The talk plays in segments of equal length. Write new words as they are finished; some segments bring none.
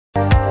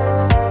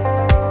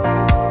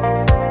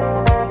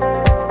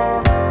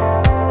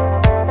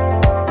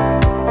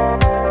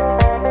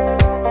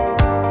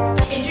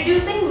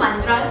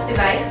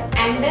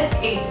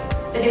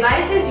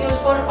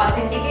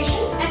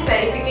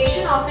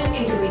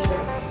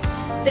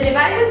The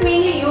device is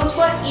mainly used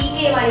for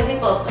eKYC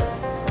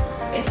purpose.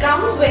 It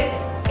comes with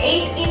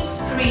 8-inch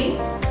screen.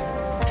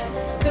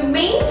 The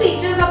main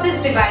features of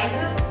these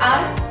devices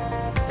are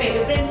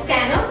fingerprint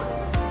scanner,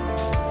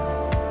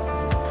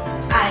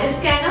 iris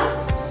scanner,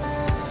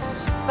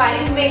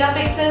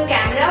 5-megapixel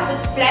camera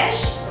with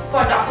flash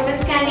for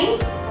document scanning.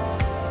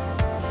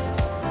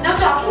 Now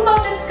talking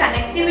about its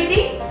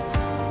connectivity,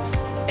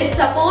 it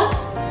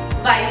supports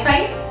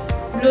Wi-Fi,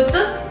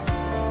 Bluetooth,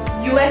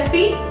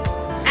 USB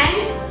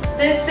and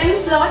the SIM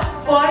slot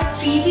for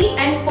 3G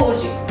and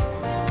 4G.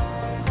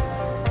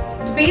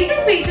 The basic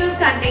features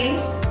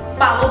contains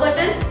power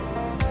button,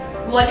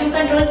 volume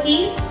control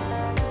keys,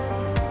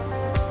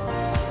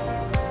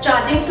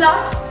 charging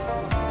slot,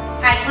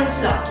 headphone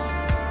slot.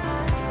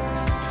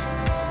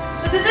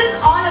 So this is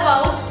all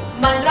about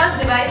Mantra's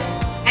device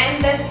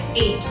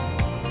Mdesk8.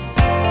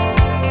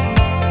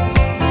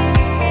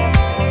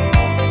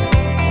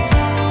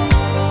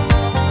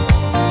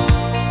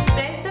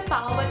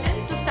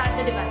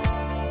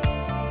 Device.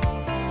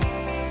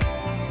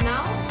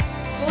 Now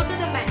go to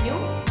the menu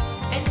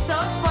and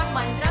search for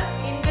Mantra